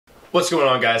What's going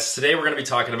on, guys? Today we're going to be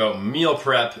talking about meal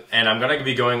prep, and I'm going to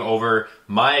be going over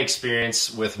my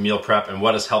experience with meal prep and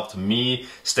what has helped me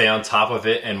stay on top of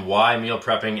it and why meal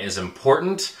prepping is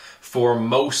important for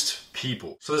most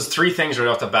people. So there's three things right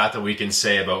off the bat that we can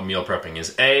say about meal prepping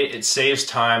is A, it saves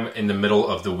time in the middle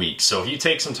of the week. So if you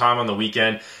take some time on the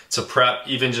weekend to prep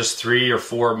even just 3 or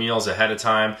 4 meals ahead of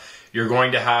time, you're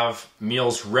going to have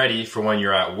meals ready for when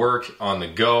you're at work, on the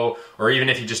go, or even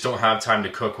if you just don't have time to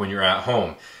cook when you're at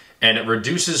home. And it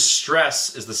reduces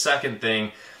stress is the second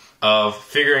thing of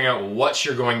figuring out what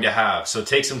you're going to have. So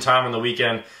take some time on the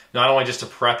weekend, not only just to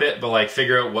prep it, but like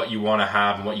figure out what you want to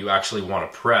have and what you actually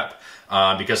want to prep.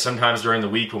 Because sometimes during the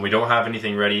week when we don't have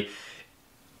anything ready,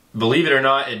 believe it or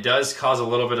not, it does cause a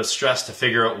little bit of stress to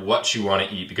figure out what you want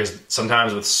to eat. Because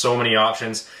sometimes with so many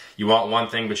options, you want one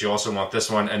thing, but you also want this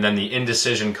one. And then the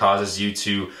indecision causes you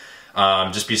to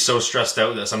just be so stressed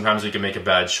out that sometimes we can make a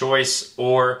bad choice,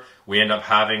 or we end up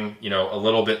having, a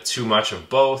little bit too much of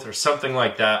both or something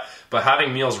like that. But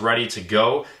having meals ready to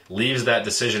go leaves that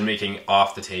decision making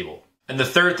off the table. And the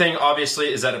third thing,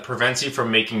 obviously, is that it prevents you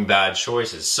from making bad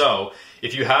choices. So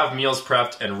if you have meals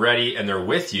prepped and ready and they're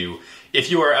with you, if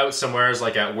you are out somewhere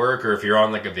like at work or if you're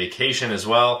on like a vacation as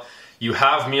well, you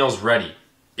have meals ready.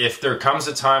 If there comes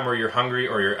a time where you're hungry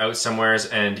or you're out somewhere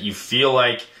and you feel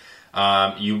like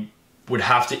you would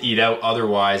have to eat out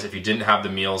otherwise if you didn't have the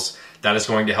meals, that is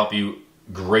going to help you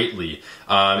greatly.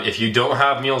 If you don't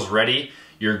have meals ready,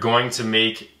 you're going to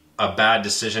make a bad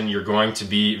decision. You're going to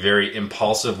be very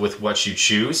impulsive with what you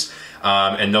choose.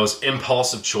 And those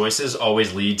impulsive choices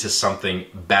always lead to something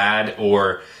bad,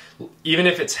 or even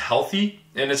if it's healthy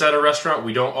and it's at a restaurant,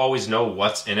 we don't always know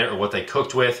what's in it or what they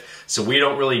cooked with. So we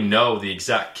don't really know the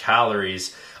exact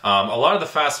calories. A lot of the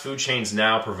fast food chains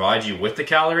now provide you with the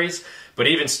calories, but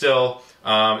even still,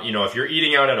 if you're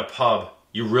eating out at a pub,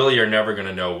 you really are never going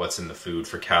to know what's in the food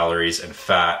for calories and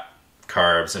fat,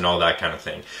 carbs, and all that kind of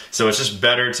thing. So it's just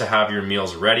better to have your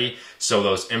meals ready so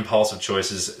those impulsive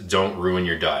choices don't ruin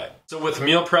your diet. So with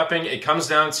meal prepping, it comes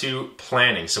down to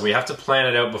planning. So we have to plan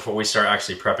it out before we start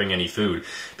actually prepping any food,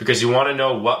 because you want to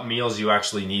know what meals you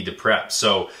actually need to prep.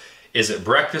 So is it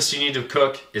breakfast you need to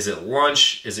cook? Is it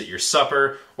lunch? Is it your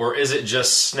supper? Or is it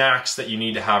just snacks that you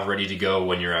need to have ready to go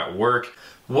when you're at work?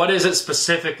 What is it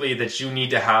specifically that you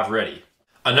need to have ready?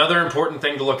 Another important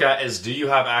thing to look at is, do you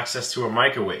have access to a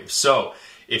microwave? So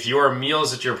if your meals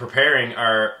that you're preparing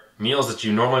are meals that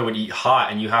you normally would eat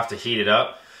hot and you have to heat it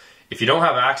up, if you don't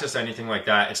have access to anything like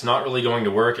that, it's not really going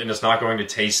to work and it's not going to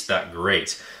taste that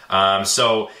great.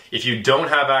 So if you don't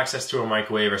have access to a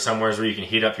microwave or somewhere where you can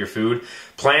heat up your food,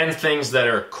 plan things that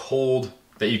are cold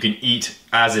that you can eat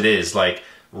as it is, like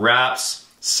wraps,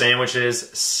 sandwiches,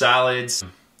 salads,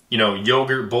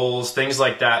 yogurt bowls, things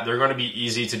like that. They're going to be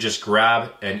easy to just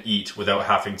grab and eat without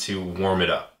having to warm it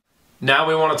up. Now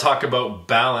we want to talk about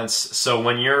balance. So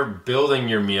when you're building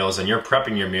your meals and you're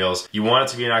prepping your meals, you want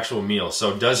it to be an actual meal.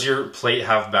 So does your plate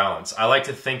have balance? I like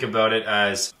to think about it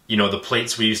as, the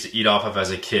plates we used to eat off of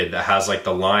as a kid that has like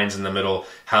the lines in the middle,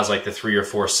 has like the 3 or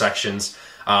 4 sections.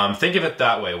 Think of it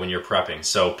that way when you're prepping.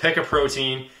 So pick a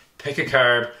protein, pick a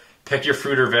carb, pick your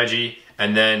fruit or veggie,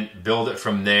 and then build it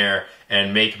from there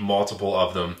and make multiple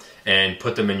of them and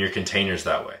put them in your containers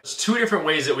that way. There's 2 different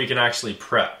ways that we can actually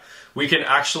prep. We can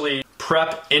actually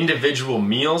prep individual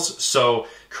meals, so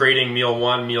creating meal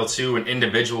 1, meal 2 in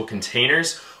individual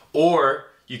containers, or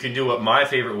you can do what my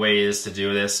favorite way is to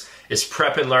do this, is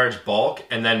prep in large bulk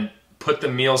and then put the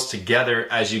meals together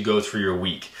as you go through your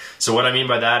week. So what I mean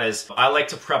by that is I like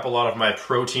to prep a lot of my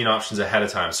protein options ahead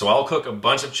of time. So I'll cook a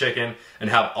bunch of chicken and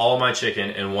have all my chicken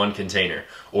in one container,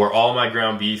 or all my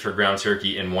ground beef or ground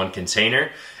turkey in one container.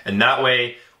 And that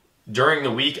way, during the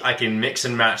week, I can mix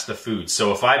and match the food.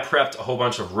 So if I prepped a whole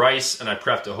bunch of rice and I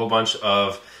prepped a whole bunch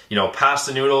of,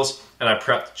 pasta noodles, and I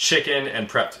prepped chicken and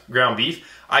prepped ground beef,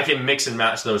 I can mix and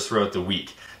match those throughout the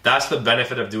week. That's the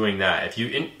benefit of doing that.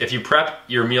 If you prep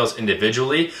your meals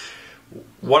individually,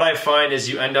 what I find is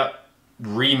you end up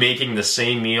remaking the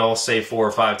same meal, say 4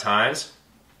 or 5 times.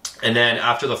 And then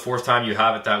after the 4th time you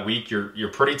have it that week,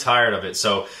 you're pretty tired of it.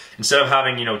 So instead of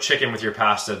having, chicken with your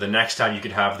pasta, the next time you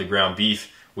could have the ground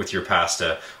beef with your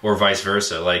pasta, or vice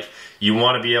versa. Like, you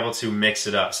want to be able to mix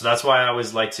it up. So that's why I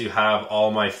always like to have all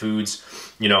my foods,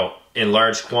 in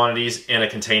large quantities in a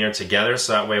container together.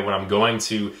 So that way when I'm going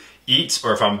to eat,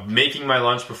 or if I'm making my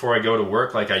lunch before I go to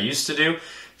work like I used to do,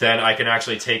 then I can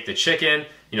actually take the chicken,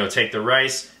 take the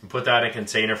rice and put that in a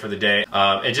container for the day.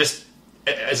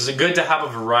 It's good to have a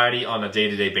variety on a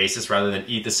day-to-day basis rather than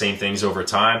eat the same things over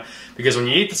time. Because when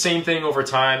you eat the same thing over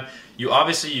time, you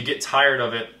get tired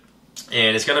of it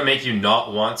and it's going to make you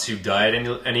not want to diet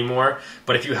anymore.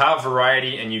 But if you have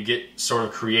variety and you get sort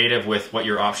of creative with what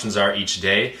your options are each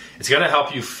day, it's going to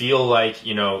help you feel like,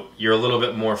 you know, you're a little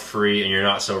bit more free and you're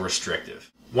not so restrictive.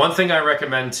 One thing I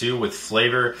recommend too with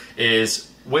flavor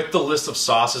is with the list of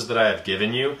sauces that I have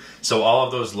given you, so all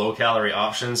of those low calorie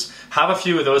options, have a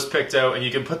few of those picked out and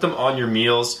you can put them on your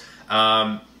meals.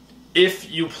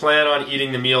 If you plan on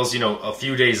eating the meals, you know, a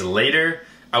few days later,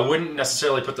 I wouldn't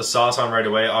necessarily put the sauce on right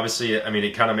away. Obviously, I mean,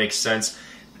 it kind of makes sense.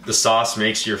 The sauce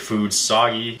makes your food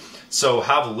soggy. So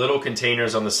have little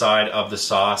containers on the side of the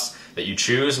sauce that you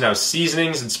choose. Now,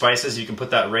 seasonings and spices, you can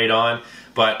put that right on.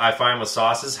 But I find with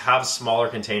sauces, have smaller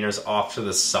containers off to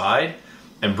the side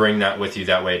and bring that with you.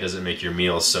 That way it doesn't make your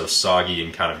meals so soggy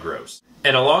and kind of gross.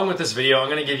 And along with this video, I'm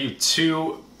going to give you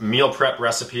 2 meal prep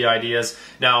recipe ideas.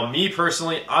 Now, me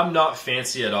personally, I'm not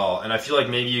fancy at all, and I feel like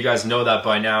maybe you guys know that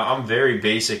by now. I'm very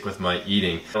basic with my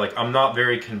eating. Like, I'm not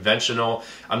very conventional.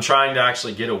 I'm trying to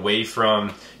actually get away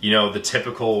from, you know, the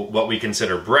typical what we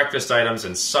consider breakfast items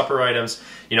and supper items.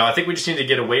 You know, I think we just need to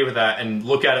get away with that and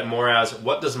look at it more as,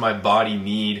 what does my body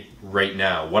need right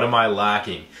now? What am I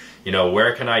lacking? You know,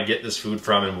 where can I get this food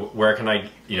from, and where can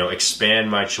I, you know, expand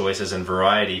my choices and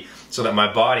variety so that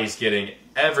my body's getting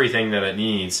everything that it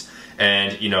needs,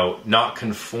 and, you know, not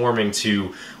conforming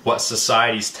to what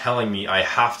society's telling me I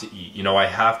have to eat. You know, I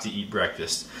have to eat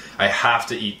breakfast. I have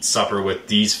to eat supper with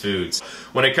these foods.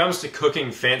 When it comes to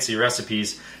cooking fancy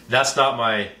recipes, that's not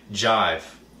my jive.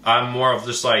 I'm more of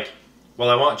just like, well,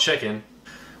 I want chicken.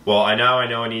 Well, I know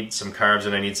I need some carbs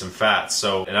and I need some fats.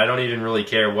 So, and I don't even really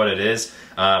care what it is.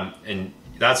 And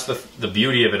that's the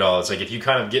beauty of it all. It's like, if you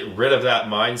kind of get rid of that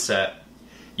mindset,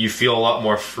 you feel a lot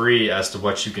more free as to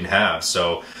what you can have.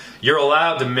 So you're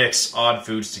allowed to mix odd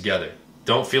foods together.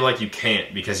 Don't feel like you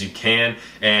can't, because you can.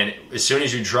 And as soon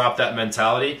as you drop that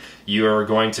mentality, you're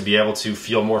going to be able to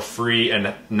feel more free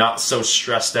and not so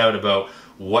stressed out about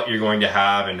what you're going to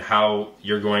have and how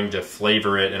you're going to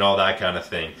flavor it and all that kind of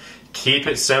thing. Keep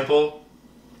it simple,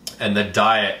 and the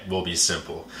diet will be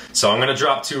simple. So I'm gonna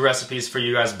drop 2 recipes for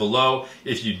you guys below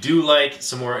if you do like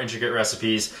some more intricate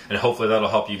recipes, and hopefully that'll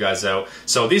help you guys out.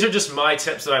 So these are just my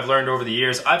tips that I've learned over the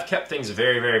years. I've kept things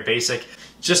very, very basic.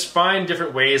 Just find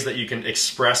different ways that you can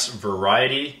express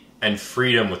variety and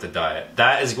freedom with the diet.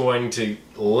 That is going to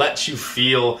let you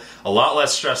feel a lot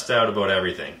less stressed out about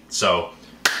everything. So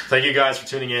thank you guys for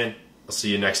tuning in. I'll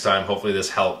see you next time. Hopefully this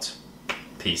helped.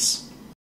 Peace.